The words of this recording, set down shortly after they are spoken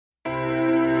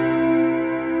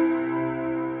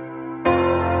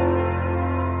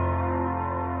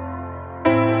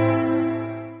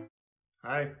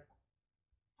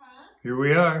here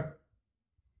we are,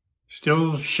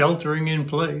 still sheltering in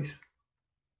place.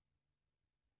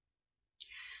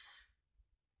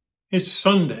 It's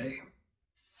Sunday,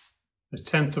 the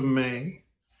 10th of May,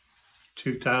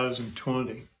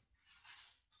 2020.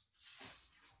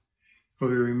 We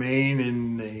remain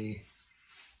in the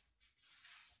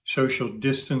social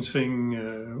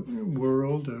distancing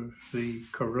world of the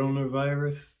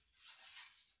coronavirus.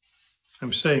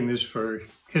 I'm saying this for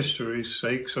history's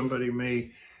sake. Somebody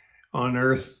may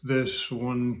unearth this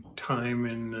one time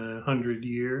in 100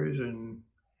 years and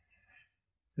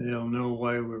they'll know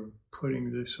why we're putting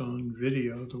this on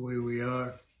video the way we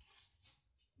are.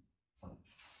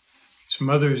 It's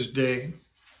Mother's Day,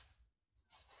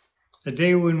 a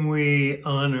day when we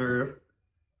honor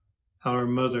our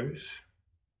mothers.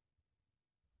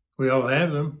 We all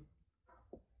have them.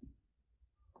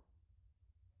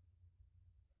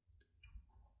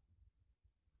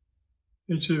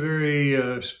 It's a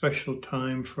very special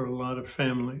time for a lot of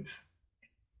families.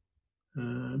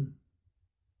 Kind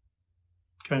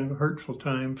of a hurtful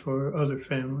time for other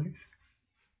families.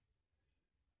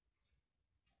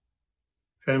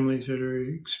 Families that are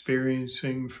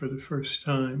experiencing for the first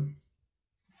time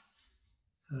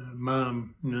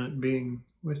mom not being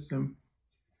with them.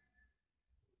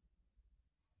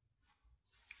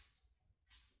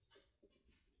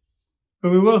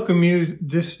 But we welcome you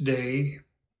this day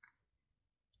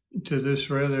to this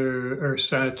rather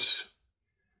ersatz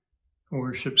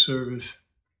worship service.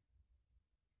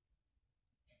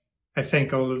 I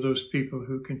thank all of those people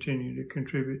who continue to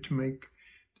contribute to make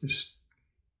this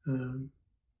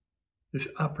this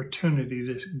opportunity,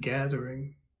 this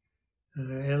gathering,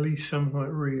 at least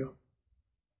somewhat real.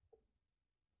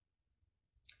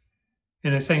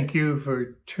 And I thank you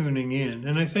for tuning in,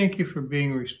 and I thank you for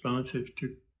being responsive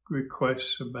to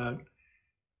requests about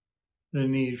the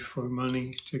need for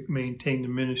money to maintain the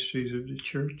ministries of the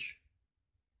church.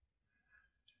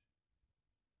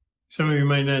 Some of you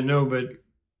might not know, but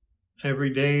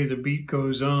every day the beat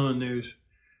goes on. There's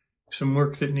some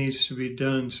work that needs to be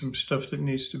done, some stuff that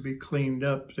needs to be cleaned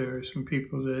up. There are some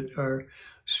people that are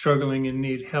struggling and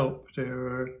need help.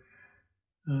 There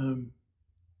are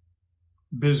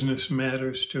business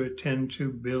matters to attend to,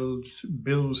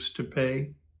 bills to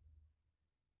pay.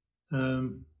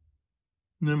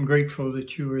 And I'm grateful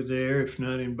that you are there. If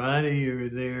not in body, you're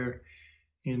there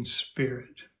in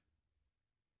spirit.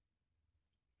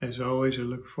 As always, I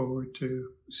look forward to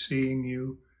seeing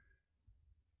you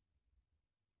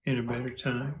in a better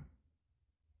time.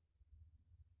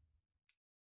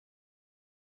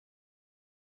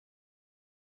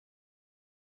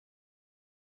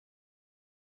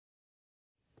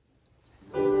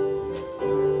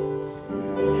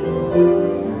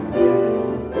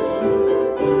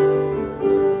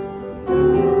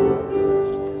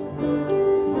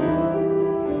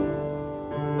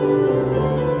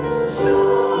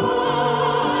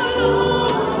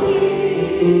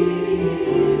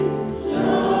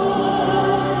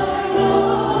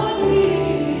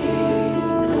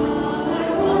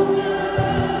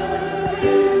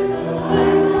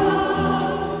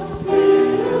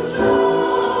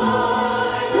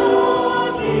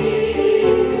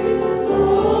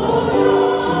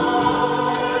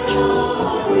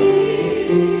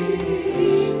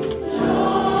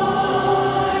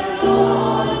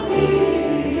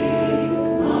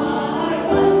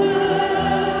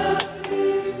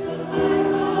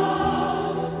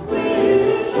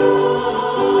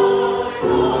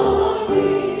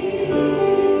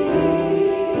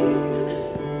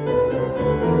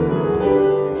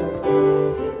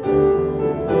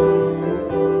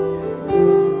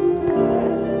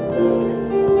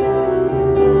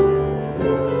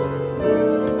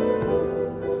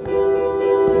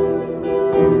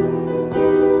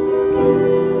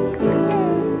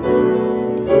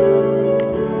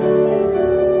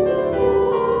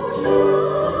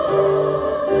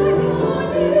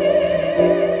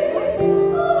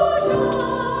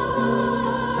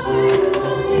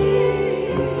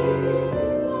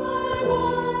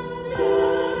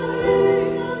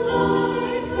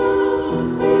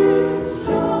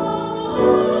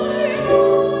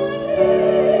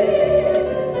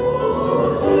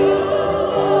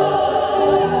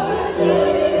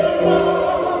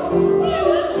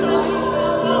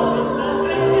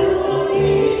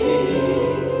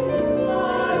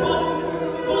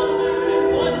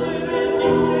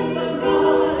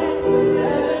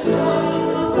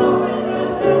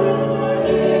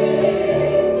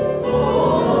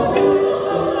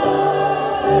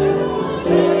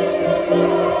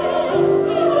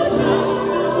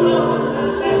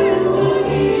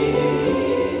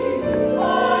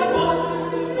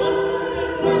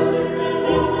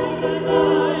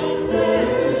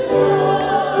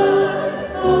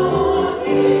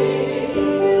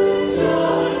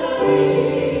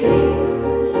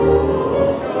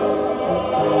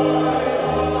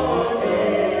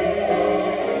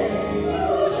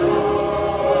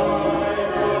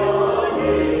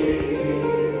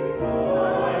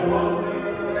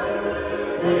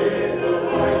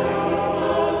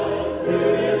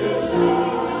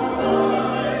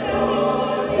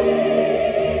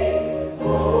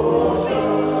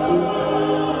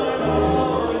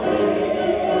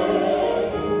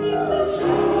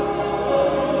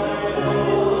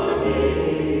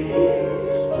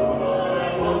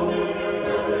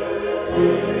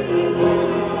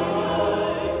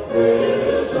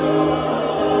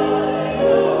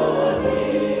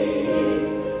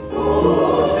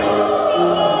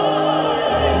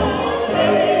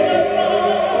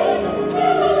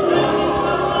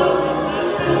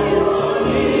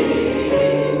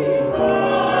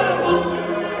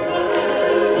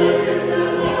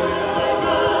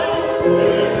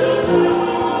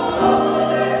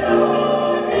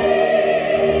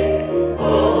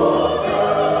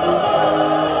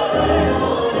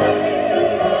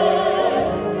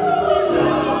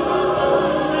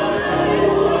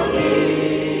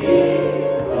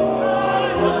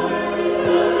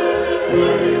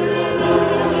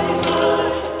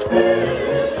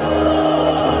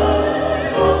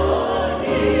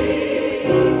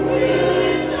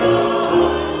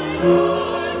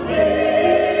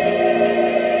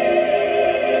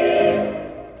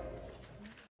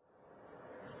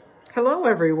 Hello,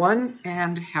 everyone,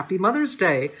 and happy Mother's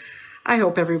Day. I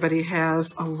hope everybody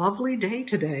has a lovely day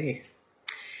today.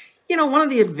 You know, one of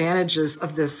the advantages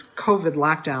of this COVID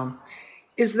lockdown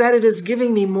is that it is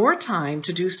giving me more time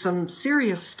to do some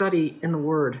serious study in the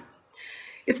Word.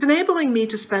 It's enabling me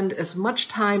to spend as much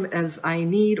time as I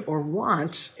need or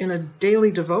want in a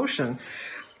daily devotion,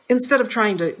 instead of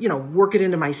trying to, work it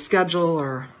into my schedule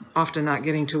or often not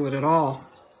getting to it at all.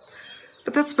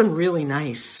 But that's been really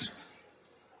nice.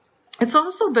 It's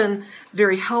also been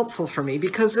very helpful for me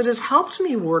because it has helped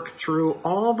me work through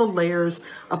all the layers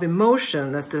of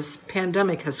emotion that this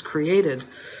pandemic has created.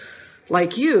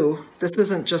 Like you, this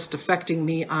isn't just affecting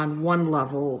me on one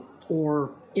level or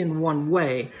in one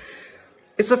way.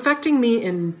 It's affecting me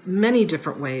in many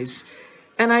different ways,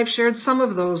 and I've shared some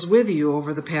of those with you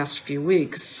over the past few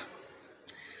weeks.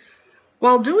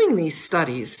 While doing these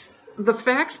studies, the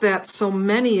fact that so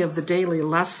many of the daily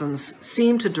lessons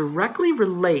seem to directly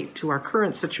relate to our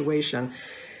current situation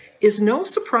is no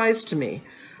surprise to me,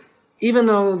 even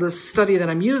though the study that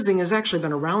I'm using has actually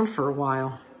been around for a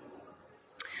while.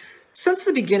 Since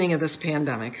the beginning of this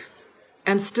pandemic,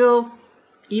 and still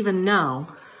even now,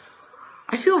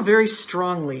 I feel very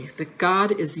strongly that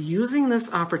God is using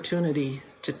this opportunity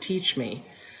to teach me,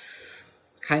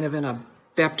 kind of in a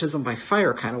baptism by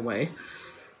fire kind of way,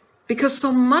 because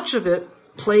so much of it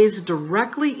plays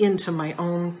directly into my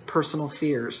own personal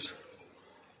fears.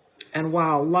 And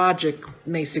while logic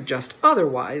may suggest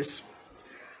otherwise,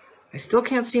 I still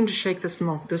can't seem to shake this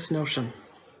notion.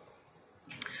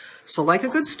 So like a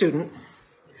good student,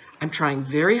 I'm trying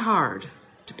very hard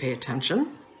to pay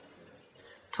attention,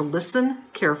 to listen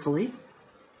carefully,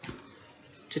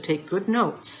 to take good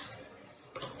notes,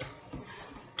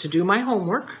 to do my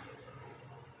homework,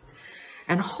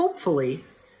 and hopefully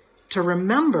to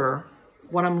remember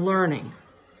what I'm learning,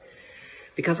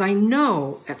 because I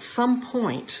know at some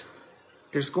point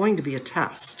there's going to be a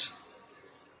test.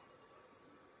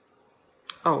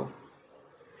 Oh,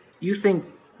 you think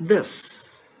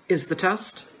this is the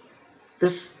test?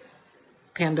 This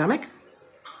pandemic?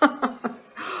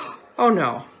 Oh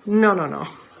no, no.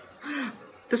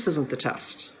 This isn't the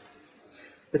test.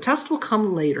 The test will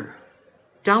come later,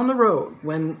 down the road,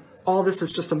 when all this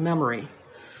is just a memory.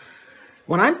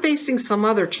 When I'm facing some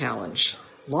other challenge,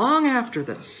 long after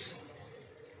this,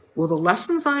 will the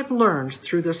lessons I've learned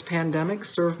through this pandemic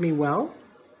serve me well?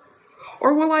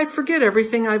 Or will I forget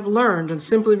everything I've learned and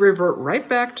simply revert right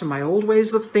back to my old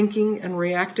ways of thinking and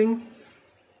reacting?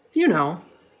 You know,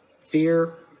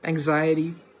 fear,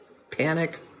 anxiety,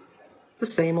 panic, the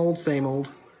same old, same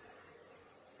old.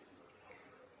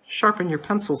 Sharpen your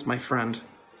pencils, my friend,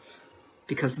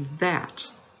 because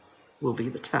that will be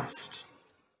the test.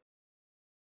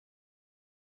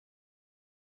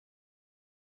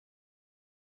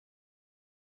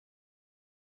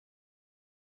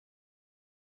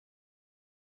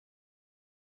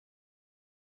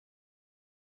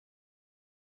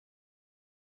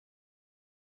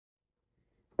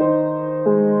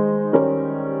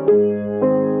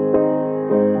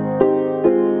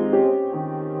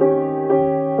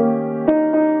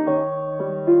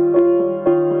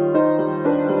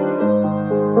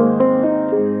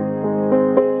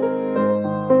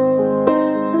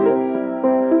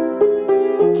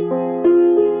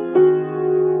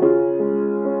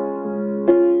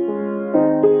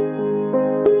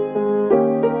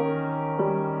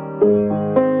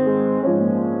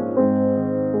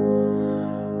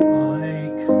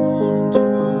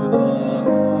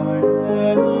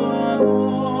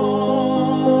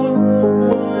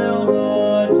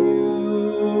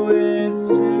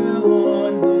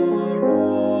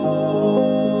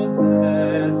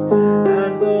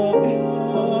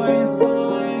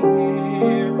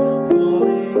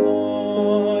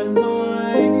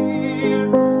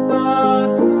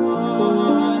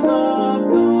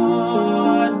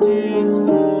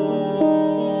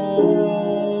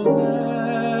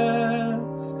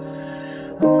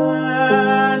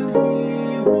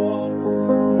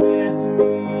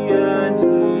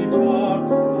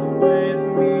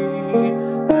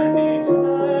 And he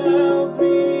tells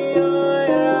me I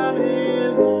am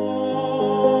his own.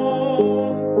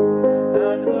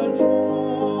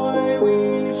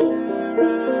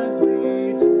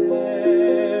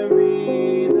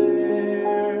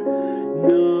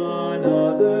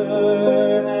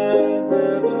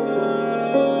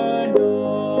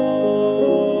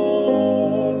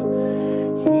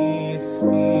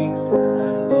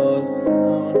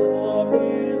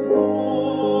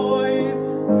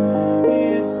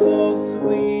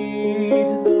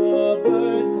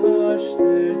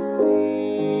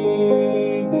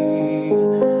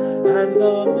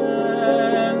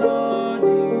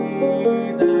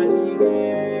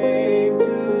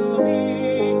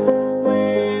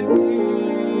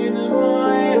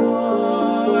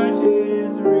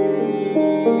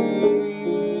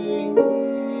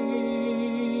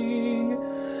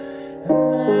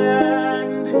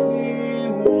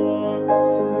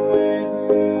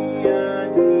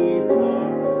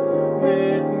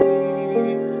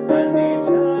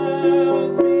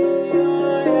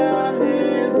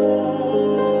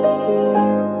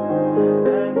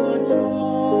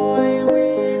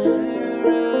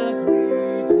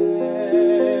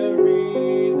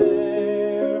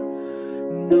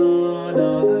 none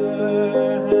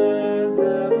other has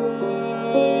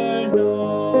ever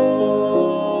known.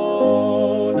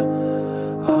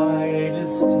 I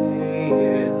just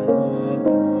stay in the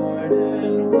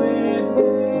garden with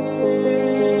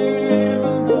him,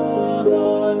 though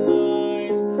the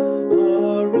night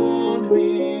around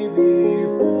me be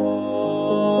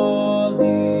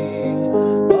falling,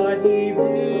 but he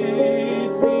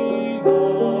bids me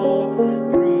go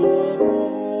through a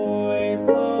voice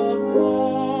of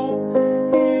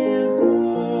woe. His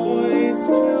voice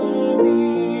to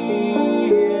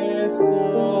me is calling,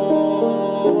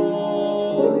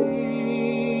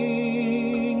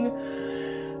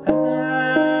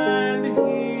 and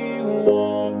he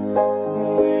walks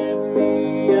with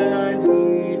me, and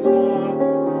he talks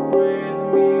with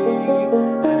me,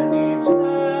 and he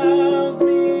tells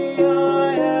me I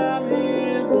am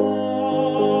his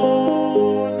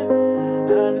own,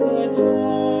 and the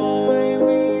joy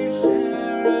we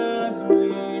share as we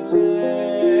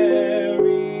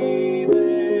tarry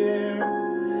there,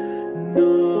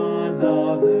 none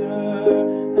other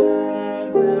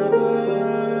has ever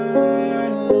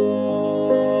known.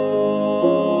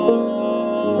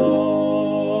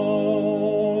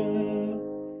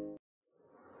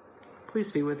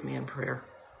 Please be with me in prayer.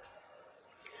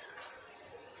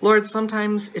 Lord,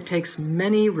 sometimes it takes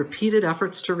many repeated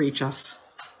efforts to reach us.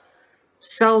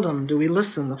 Seldom do we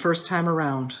listen the first time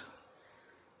around.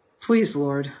 Please,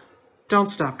 Lord, don't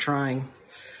stop trying.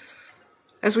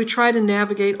 As we try to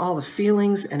navigate all the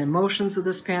feelings and emotions of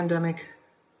this pandemic,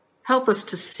 help us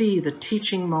to see the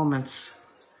teaching moments.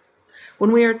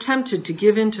 When we are tempted to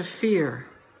give in to fear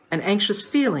and anxious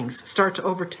feelings start to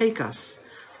overtake us,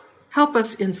 help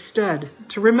us instead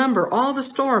to remember all the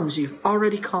storms you've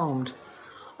already calmed,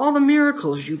 all the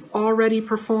miracles you've already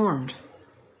performed,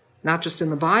 not just in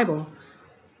the Bible,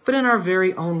 but in our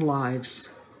very own lives.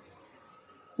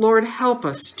 Lord, help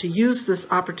us to use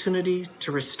this opportunity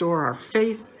to restore our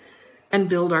faith and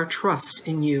build our trust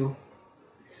in you.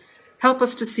 Help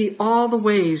us to see all the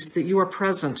ways that you are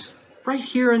present right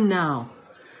here and now.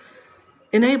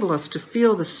 Enable us to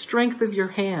feel the strength of your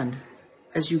hand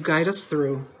as you guide us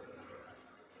through.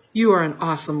 You are an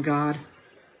awesome God.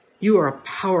 You are a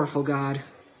powerful God.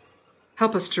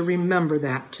 Help us to remember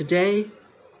that today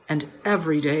and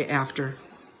every day after.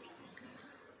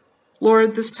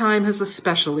 Lord, this time has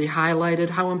especially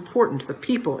highlighted how important the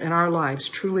people in our lives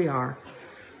truly are.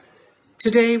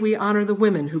 Today we honor the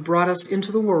women who brought us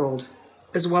into the world,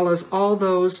 as well as all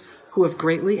those who have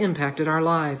greatly impacted our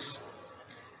lives.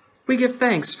 We give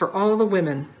thanks for all the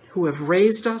women who have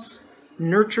raised us,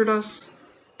 nurtured us,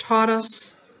 taught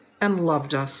us, and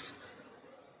loved us.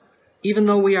 Even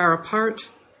though we are apart,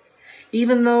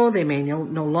 even though they may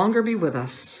no longer be with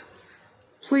us,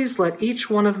 please let each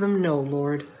one of them know,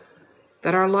 Lord,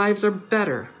 that our lives are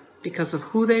better because of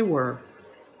who they were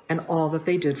and all that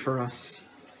they did for us.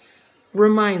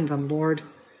 Remind them, Lord,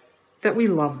 that we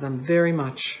love them very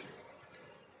much.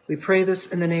 We pray this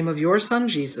in the name of your Son,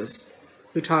 Jesus,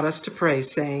 who taught us to pray,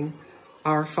 saying,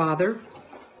 Our Father,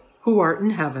 who art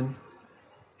in heaven,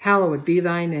 hallowed be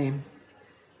thy name.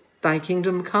 Thy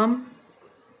kingdom come,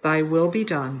 thy will be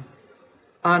done,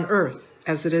 on earth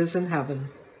as it is in heaven.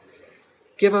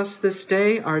 Give us this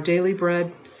day our daily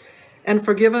bread, and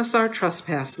forgive us our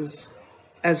trespasses,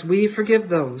 as we forgive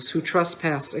those who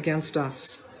trespass against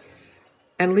us.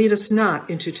 And lead us not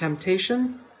into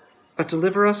temptation, but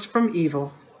deliver us from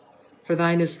evil. For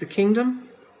thine is the kingdom,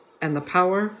 and the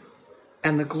power,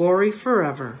 and the glory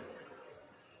forever.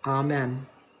 Amen.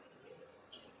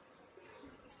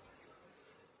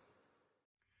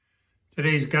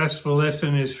 Today's gospel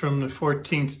lesson is from the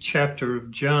 14th chapter of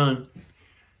John,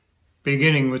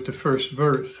 beginning with the first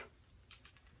verse.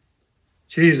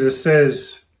 Jesus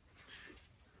says,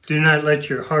 Do not let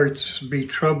your hearts be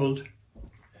troubled.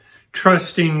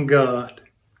 Trust in God.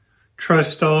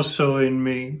 Trust also in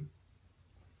me.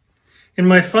 In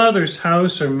my Father's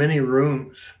house are many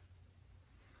rooms.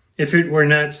 If it were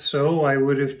not so, I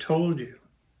would have told you.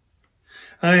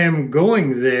 I am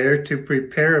going there to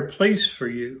prepare a place for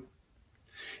you.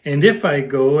 And if I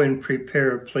go and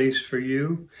prepare a place for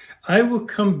you, I will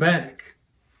come back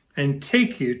and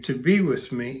take you to be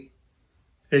with me,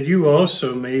 that you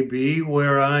also may be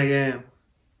where I am.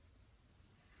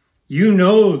 You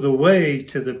know the way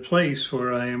to the place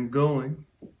where I am going.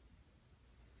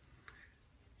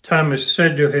 Thomas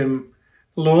said to him,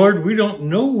 Lord, we don't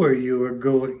know where you are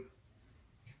going,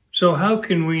 so how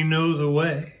can we know the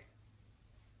way?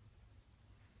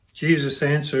 Jesus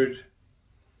answered,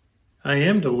 I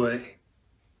am the way,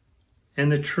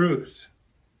 and the truth,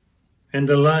 and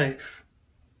the life.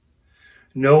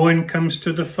 No one comes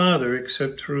to the Father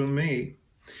except through me.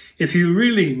 If you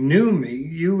really knew me,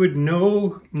 you would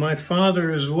know my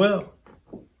Father as well.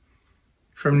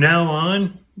 From now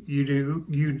on,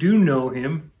 you do know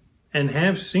him and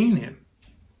have seen him.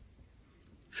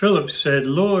 Philip said,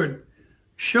 Lord,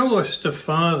 show us the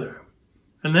Father,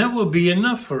 and that will be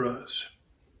enough for us.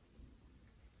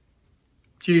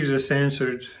 Jesus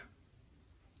answered,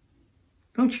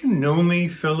 don't you know me,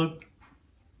 Philip?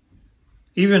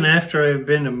 Even after I have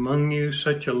been among you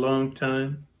such a long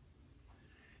time?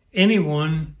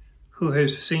 Anyone who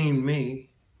has seen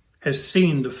me has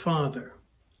seen the Father.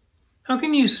 How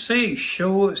can you say,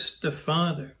 show us the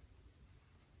Father?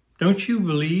 Don't you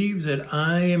believe that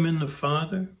I am in the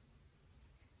Father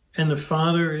and the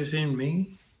Father is in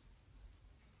me?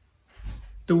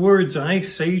 The words I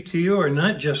say to you are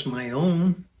not just my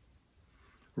own.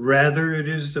 Rather, it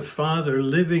is the Father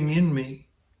living in me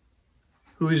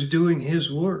who is doing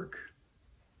his work.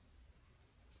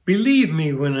 Believe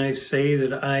me when I say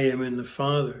that I am in the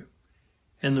Father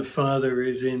and the Father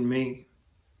is in me.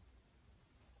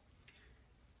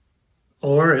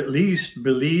 Or at least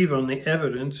believe on the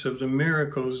evidence of the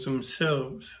miracles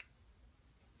themselves.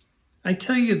 I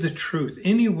tell you the truth,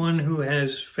 anyone who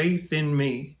has faith in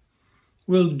me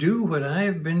will do what I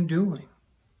have been doing.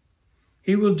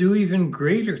 He will do even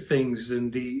greater things than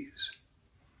these,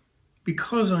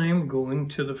 because I am going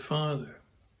to the Father.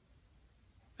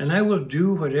 And I will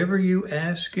do whatever you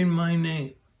ask in my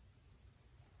name,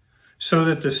 so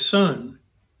that the Son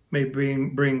may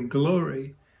bring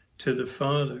glory to the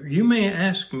Father. You may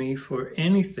ask me for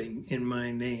anything in my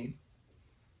name,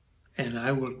 and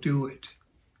I will do it.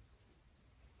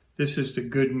 This is the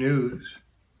good news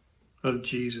of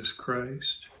Jesus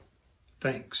Christ.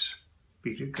 Thanks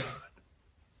be to God.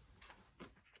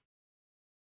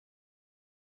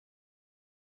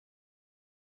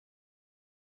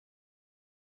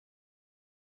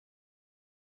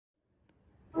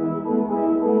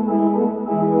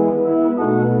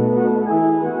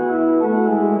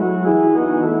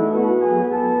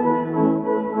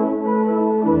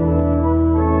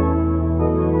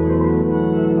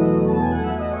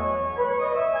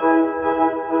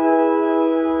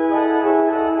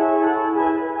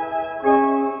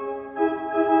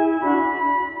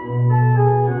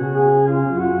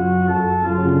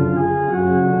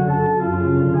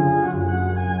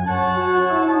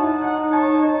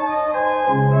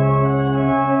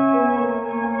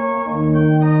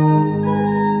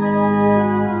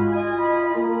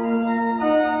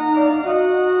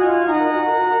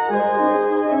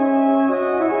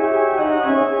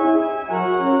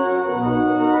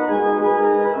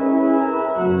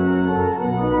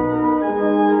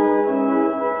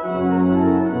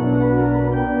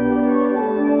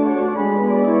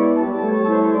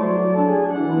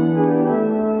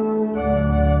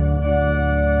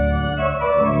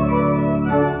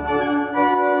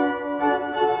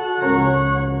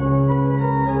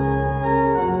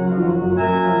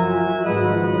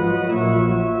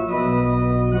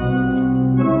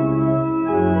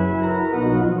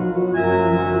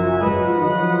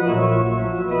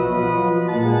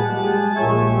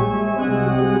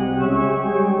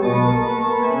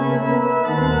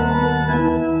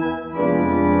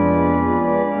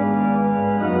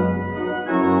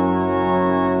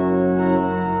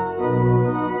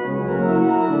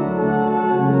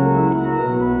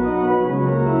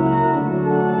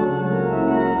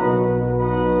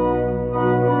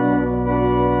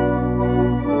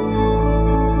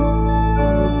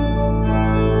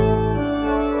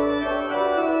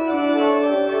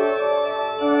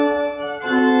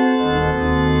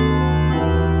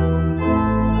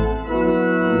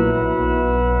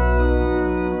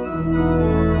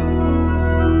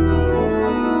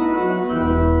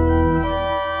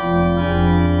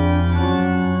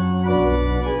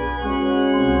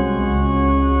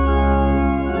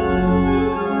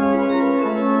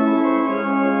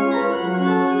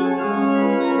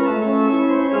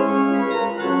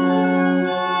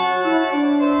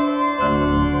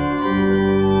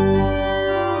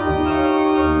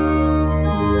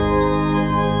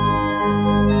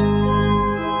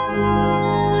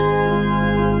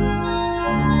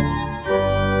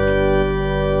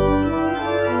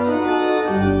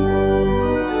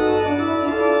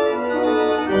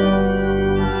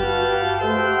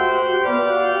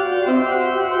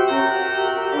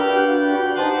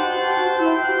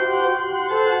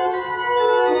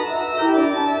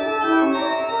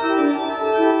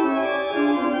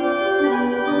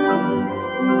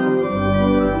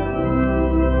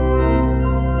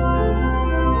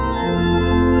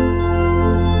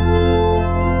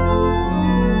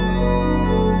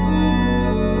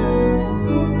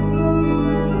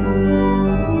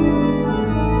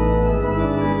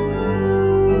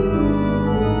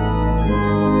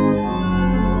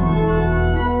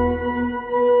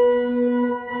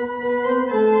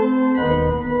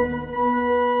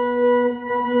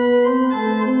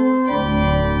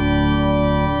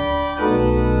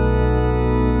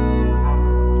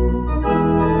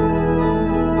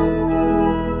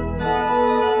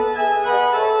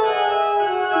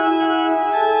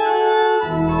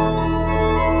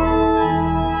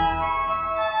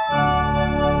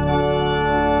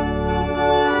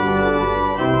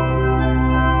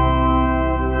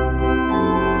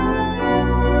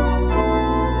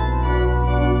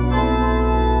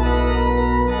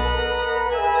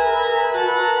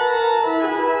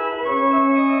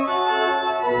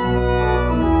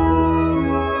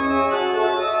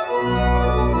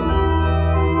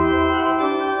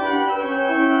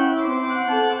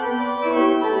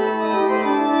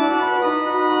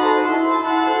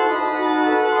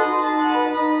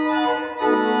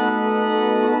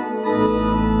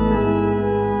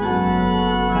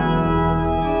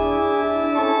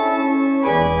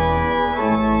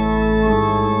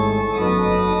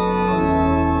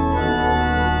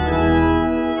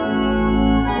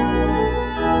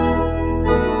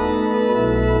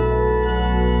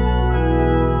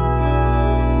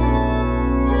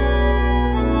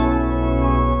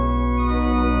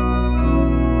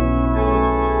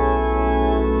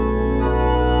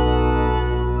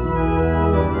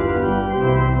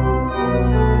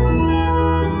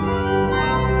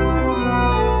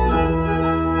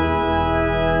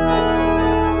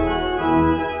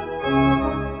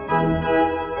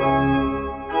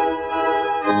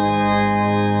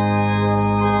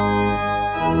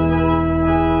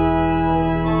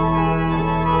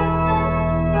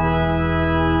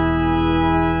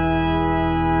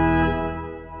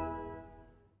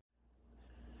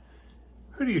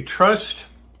 you trust?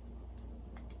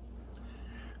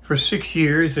 For 6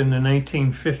 years in the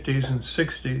 1950s and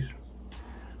 60s,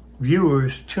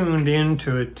 viewers tuned in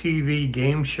to a TV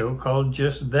game show called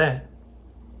just that.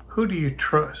 Who do you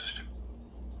trust?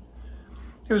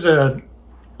 It was a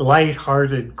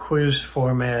light-hearted quiz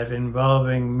format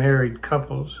involving married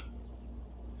couples.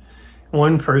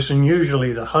 One person,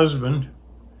 usually the husband,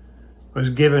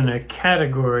 was given a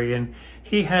category and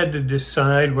he had to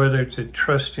decide whether to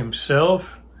trust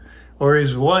himself or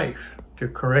his wife to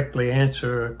correctly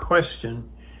answer a question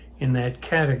in that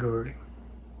category.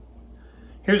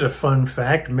 Here's a fun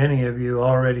fact many of you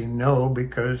already know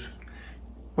because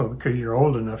you're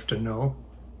old enough to know.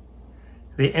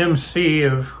 The MC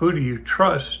of Who Do You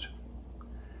Trust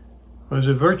was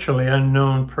a virtually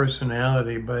unknown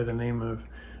personality by the name of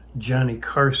Johnny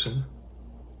Carson,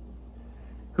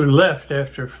 who left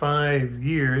after 5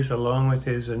 years along with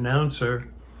his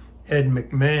announcer, Ed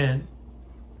McMahon,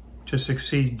 to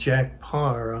succeed Jack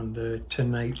Parr on The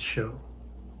Tonight Show,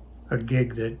 a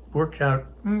gig that worked out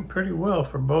pretty well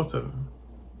for both of them.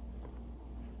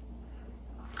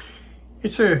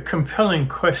 It's a compelling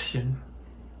question.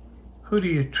 Who do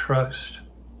you trust?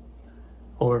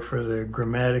 Or for the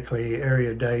grammatically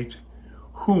erudite,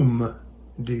 whom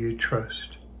do you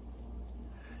trust?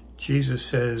 Jesus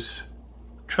says,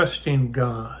 trust in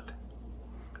God.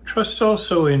 Trust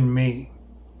also in me.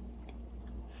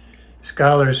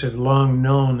 Scholars have long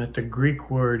known that the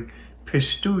Greek word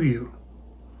pistouou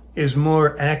is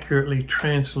more accurately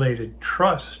translated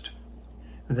trust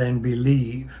than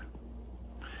believe.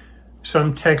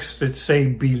 Some texts that say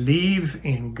believe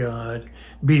in God,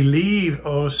 believe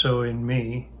also in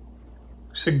me,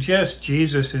 suggest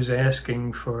Jesus is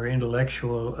asking for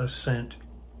intellectual assent.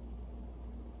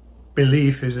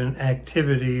 Belief is an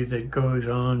activity that goes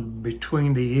on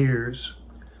between the ears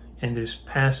and is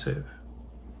passive.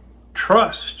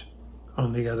 Trust,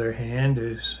 on the other hand,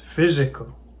 is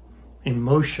physical,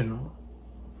 emotional,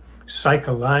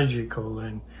 psychological,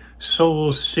 and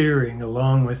soul-searing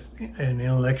along with an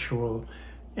intellectual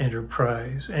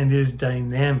enterprise, and is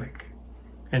dynamic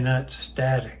and not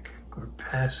static or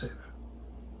passive.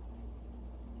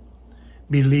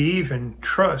 Believe and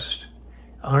trust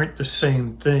aren't the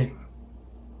same thing.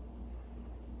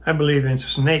 I believe in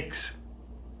snakes.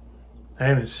 I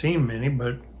haven't seen many,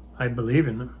 but I believe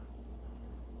in them.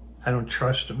 I don't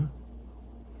trust them.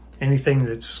 Anything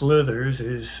that slithers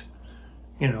is,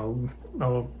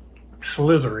 all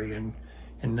slithery and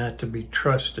not to be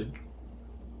trusted.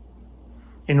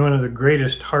 In one of the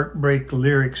greatest heartbreak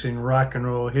lyrics in rock and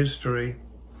roll history,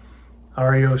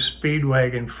 REO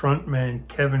Speedwagon frontman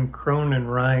Kevin Cronin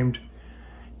rhymed,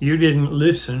 "You didn't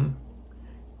listen,"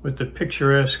 with the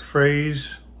picturesque phrase,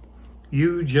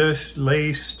 "You just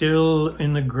lay still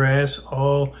in the grass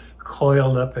all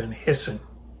coiled up and hissing."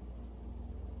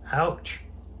 Ouch.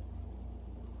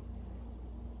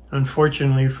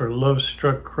 Unfortunately for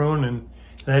love-struck Cronin,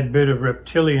 that bit of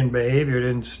reptilian behavior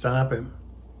didn't stop him.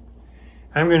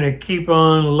 "I'm going to keep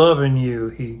on loving you,"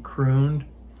 he crooned.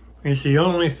 "It's the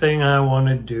only thing I want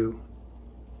to do."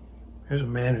 There's a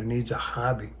man who needs a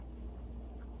hobby.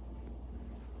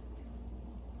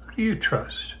 Who do you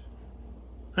trust?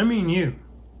 I mean you.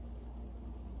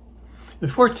 The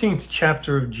 14th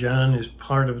chapter of John is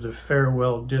part of the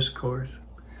farewell discourse,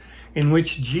 in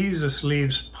which Jesus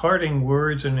leaves parting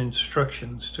words and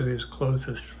instructions to his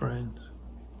closest friends.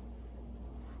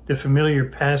 The familiar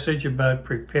passage about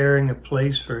preparing a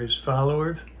place for his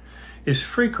followers is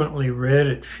frequently read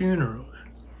at funerals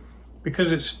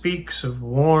because it speaks of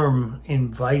warm,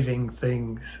 inviting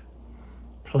things,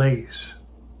 place,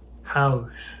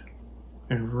 house,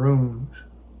 and rooms.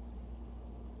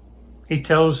 He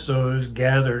tells those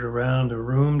gathered around the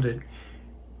room that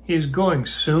he is going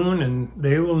soon and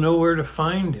they will know where to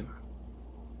find him.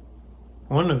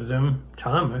 One of them,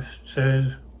 Thomas,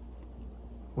 says,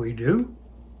 "We do?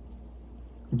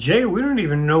 Jay, we don't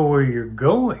even know where you're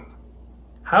going.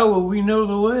 How will we know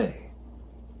the way?"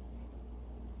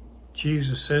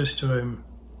 Jesus says to him,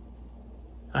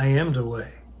 "I am the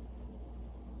way."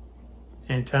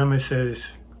 And Thomas says,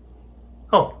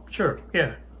 "Oh, sure,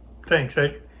 yeah, thanks,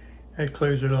 that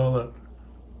clears it all up."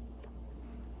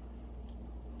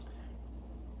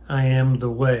 I am the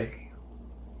way.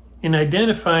 In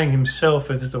identifying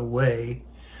himself as the way,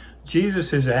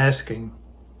 Jesus is asking,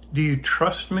 do you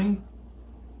trust me?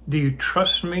 Do you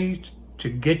trust me to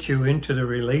get you into the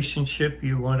relationship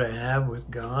you want to have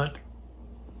with God?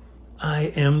 I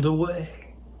am the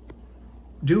way.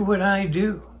 Do what I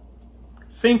do.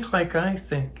 Think like I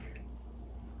think.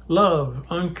 Love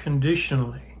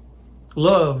unconditionally.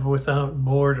 Love without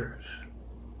borders.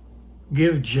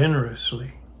 Give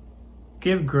generously.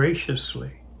 Give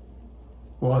graciously.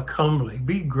 Walk humbly.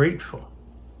 Be grateful.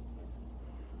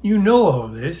 You know all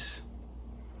this.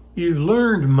 You've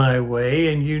learned my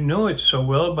way, and you know it so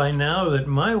well by now that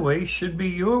my way should be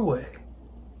your way.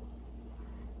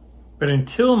 But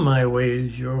until my way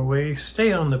is your way,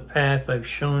 stay on the path I've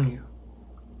shown you.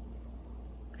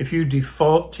 If you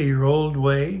default to your old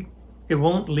way, it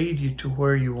won't lead you to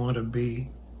where you want to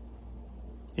be.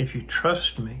 If you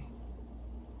trust me,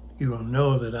 you will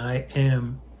know that I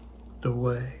am the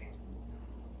way.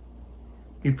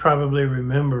 You probably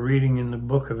remember reading in the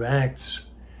book of Acts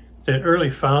that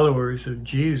early followers of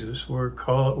Jesus weren't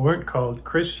called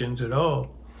Christians at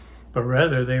all, but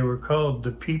rather they were called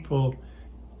the people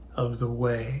of the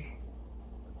way,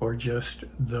 or just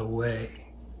the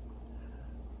way.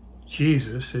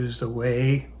 Jesus is the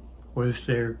way was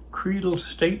their creedal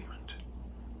statement,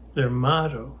 their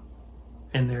motto,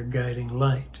 and their guiding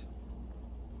light.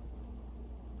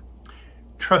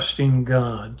 Trust in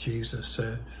God, Jesus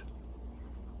says.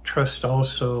 Trust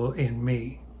also in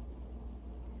me.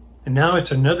 And now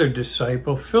it's another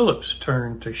disciple, Philip's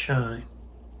turn to shine.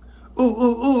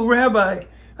 Ooh, Rabbi,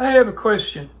 I have a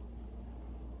question.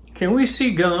 Can we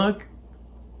see God?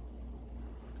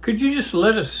 Could you just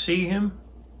let us see him?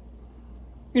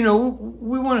 You know,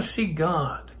 we want to see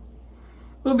God.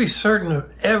 We'll be certain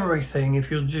of everything if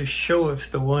you'll just show us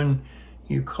the one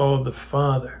you call the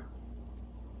Father.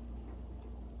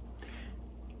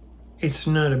 It's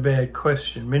not a bad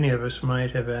question. Many of us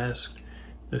might have asked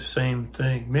the same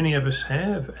thing. Many of us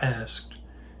have asked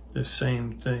the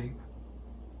same thing.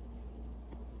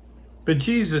 But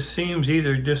Jesus seems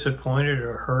either disappointed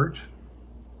or hurt,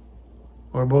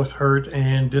 or both hurt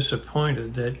and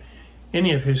disappointed that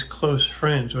any of his close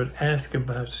friends would ask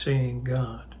about seeing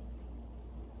God.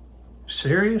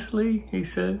 Seriously, he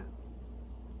said,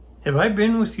 have I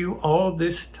been with you all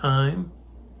this time,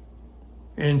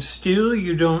 and still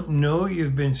you don't know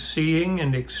you've been seeing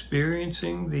and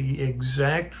experiencing the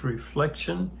exact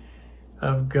reflection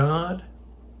of God?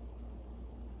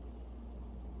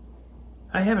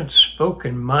 I haven't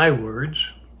spoken my words,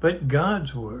 but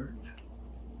God's words.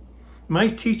 My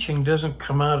teaching doesn't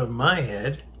come out of my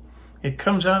head. It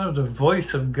comes out of the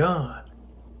voice of God.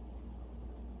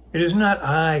 It is not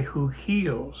I who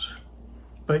heals,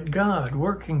 but God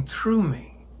working through me.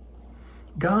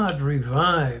 God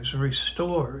revives,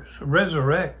 restores,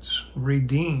 resurrects,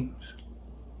 redeems.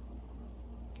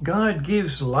 God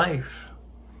gives life,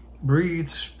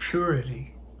 breathes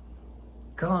purity.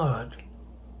 God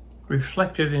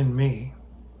reflected in me.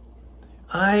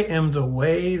 I am the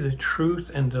way, the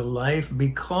truth, and the life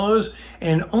because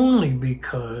and only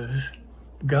because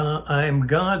I am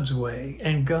God's way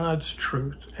and God's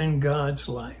truth and God's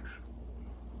life.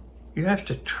 You have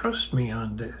to trust me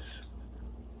on this.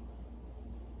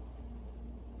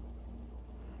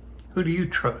 Who do you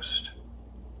trust?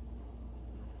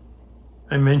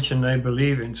 I mentioned I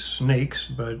believe in snakes,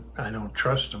 but I don't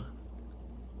trust them.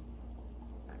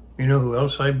 You know who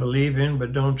else I believe in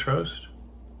but don't trust?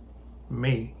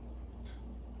 Me.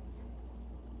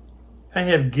 I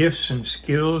have gifts and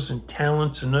skills and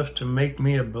talents enough to make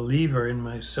me a believer in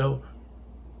myself.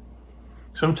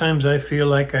 Sometimes I feel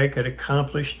like I could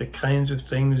accomplish the kinds of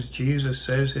things Jesus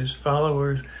says his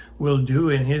followers will do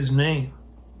in his name.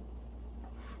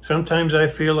 Sometimes I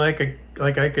feel like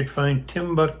I could find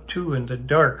Timbuktu in the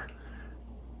dark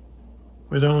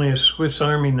with only a Swiss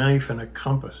Army knife and a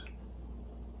compass.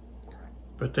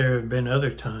 But there have been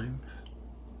other times.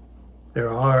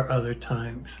 There are other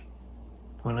times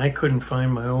when I couldn't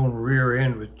find my own rear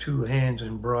end with two hands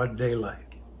in broad daylight.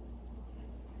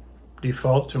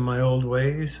 Default to my old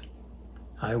ways?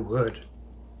 I would.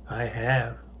 I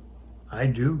have. I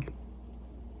do.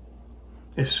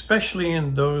 Especially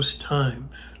in those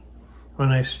times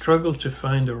when I struggle to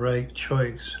find the right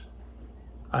choice,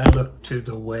 I look to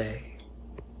the way.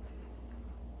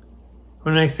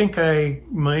 When I think I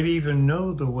might even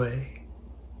know the way,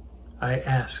 I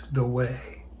ask the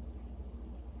way.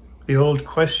 The old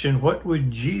question, what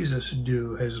would Jesus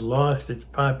do, has lost its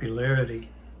popularity,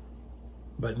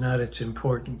 but not its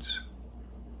importance.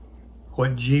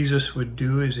 What Jesus would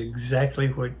do is exactly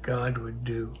what God would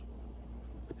do.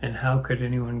 And how could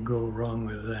anyone go wrong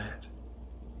with that?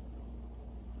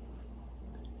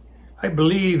 I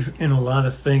believe in a lot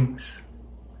of things.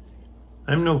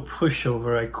 I'm no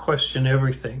pushover. I question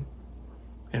everything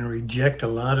and reject a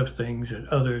lot of things that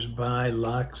others buy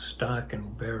lock, stock,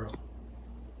 and barrel.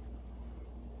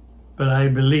 But I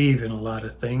believe in a lot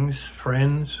of things: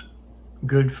 friends,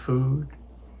 good food,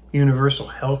 universal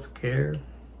health care,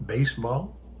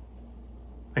 baseball,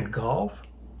 and golf.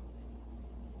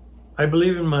 I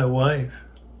believe in my wife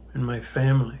and my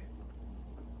family,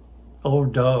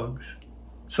 old dogs,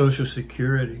 Social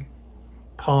Security,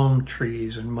 palm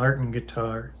trees, and Martin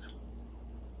guitars.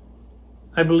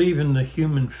 I believe in the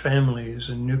human family as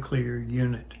a nuclear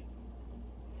unit.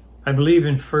 I believe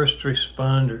in first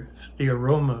responders, the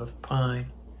aroma of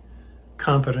pine,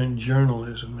 competent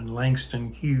journalism, and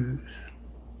Langston Hughes.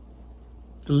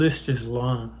 The list is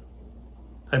long.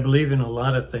 I believe in a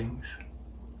lot of things,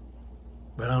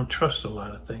 but I don't trust a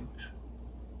lot of things.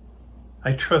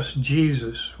 I trust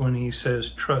Jesus when he says,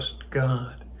 trust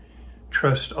God,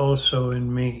 trust also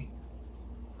in me.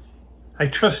 I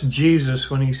trust Jesus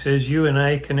when he says, you and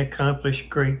I can accomplish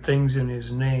great things in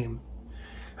his name.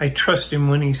 I trust him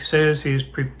when he says he is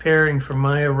preparing for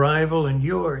my arrival and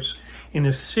yours in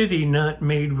a city not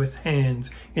made with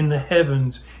hands, in the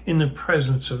heavens, in the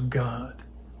presence of God.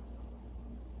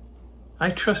 I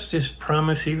trust his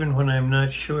promise even when I'm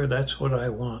not sure that's what I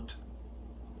want.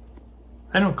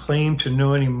 I don't claim to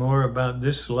know any more about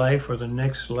this life or the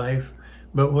next life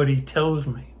but what he tells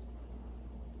me.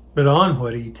 But on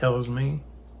what he tells me,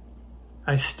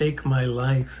 I stake my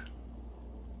life,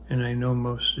 and I know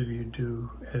most of you do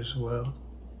as well.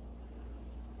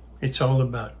 It's all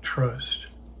about trust.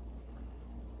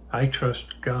 I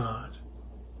trust God.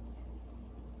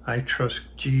 I trust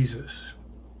Jesus.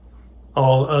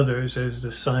 All others, as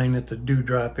the sign at the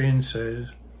Dewdrop Inn says,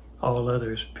 all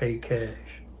others pay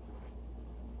cash.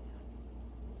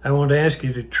 I won't ask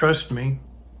you to trust me,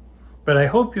 but I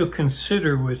hope you'll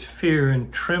consider with fear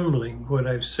and trembling what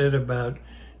I've said about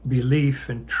belief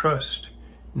and trust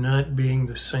not being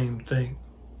the same thing.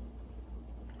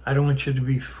 I don't want you to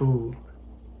be fooled.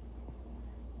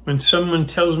 When someone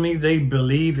tells me they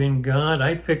believe in God,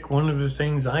 I pick one of the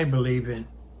things I believe in.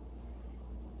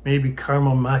 Maybe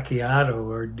caramel macchiato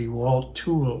or DeWalt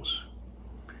tools,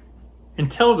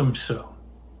 and tell them so.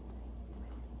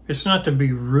 It's not to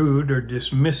be rude or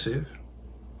dismissive,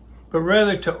 but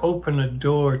rather to open a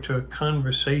door to a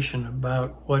conversation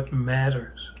about what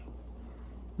matters.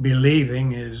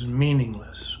 Believing is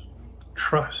meaningless.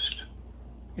 Trust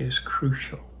is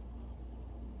crucial.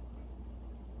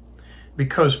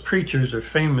 Because preachers are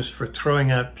famous for throwing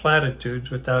out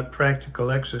platitudes without practical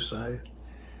exercise,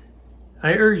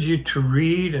 I urge you to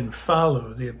read and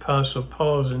follow the Apostle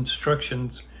Paul's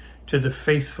instructions to the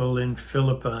faithful in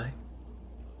Philippi.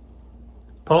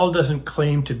 Paul doesn't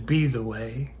claim to be the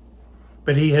way,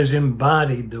 but he has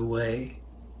embodied the way,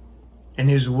 and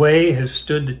his way has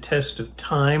stood the test of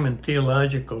time and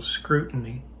theological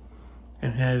scrutiny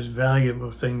and has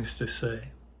valuable things to say.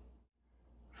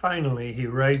 Finally, he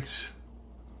writes,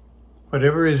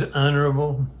 whatever is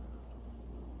honorable,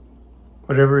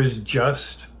 whatever is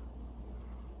just,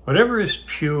 whatever is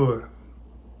pure,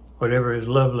 whatever is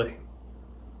lovely,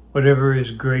 whatever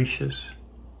is gracious,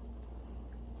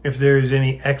 if there is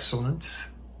any excellence,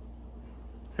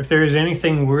 if there is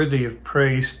anything worthy of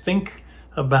praise, think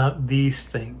about these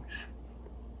things.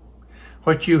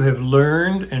 What you have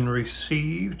learned and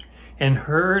received and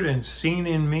heard and seen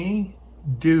in me,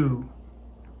 do,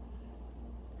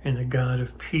 and the God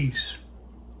of peace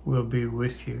will be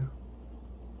with you.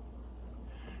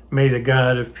 May the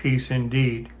God of peace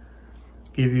indeed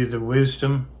give you the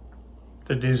wisdom,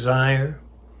 the desire,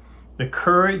 the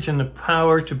courage, and the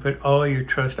power to put all your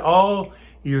trust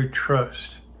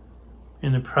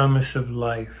in the promise of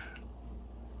life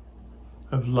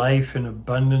in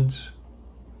abundance,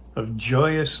 of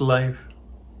joyous life,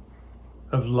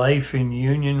 of life in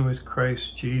union with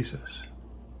Christ Jesus,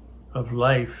 of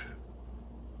life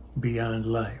beyond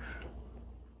life.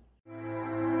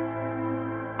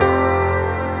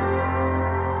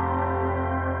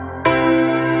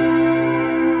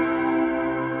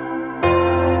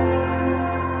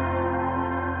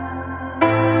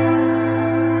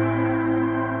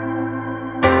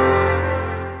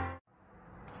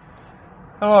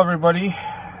 Hello everybody,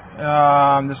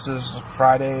 this is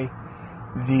Friday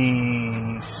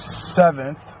the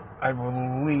 7th, I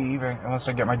believe, unless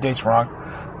I get my dates wrong,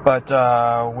 but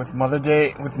with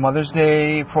Mother's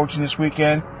Day approaching this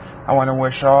weekend, I want to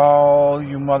wish all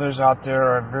you mothers out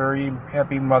there a very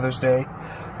happy Mother's Day.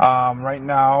 Right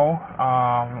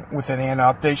now, with an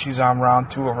Anna update, she's on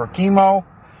round 2 of her chemo.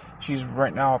 She's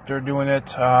right now up there doing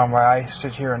it while I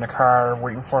sit here in the car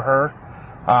waiting for her.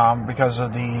 Because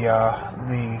of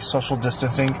the social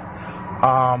distancing.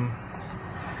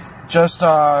 Just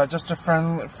a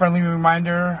friendly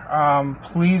reminder.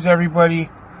 Please, everybody,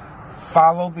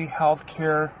 follow the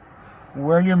healthcare.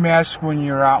 Wear your mask when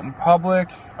you're out in public,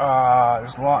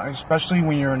 especially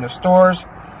when you're in the stores.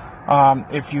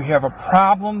 If you have a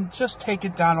problem, just take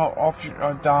it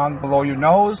down below your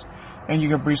nose, and you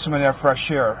can breathe some of that fresh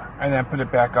air, and then put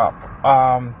it back up.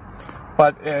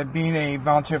 But being a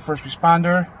volunteer first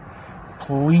responder,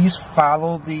 please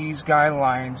follow these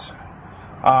guidelines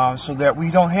so that we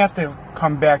don't have to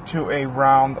come back to a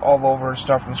round all over and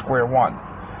start from square one.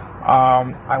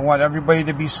 I want everybody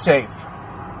to be safe,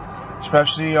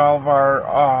 especially all of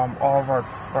our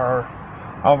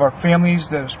families,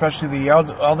 that especially the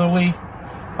elderly.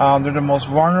 They're the most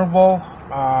vulnerable.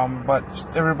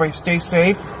 But everybody stay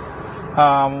safe.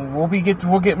 We're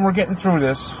getting through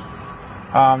this.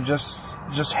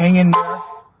 Just hang in there.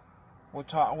 We'll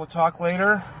talk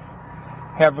later.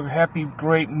 Have a happy,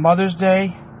 great Mother's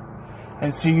Day,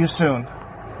 and see you soon.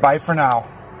 Bye for now.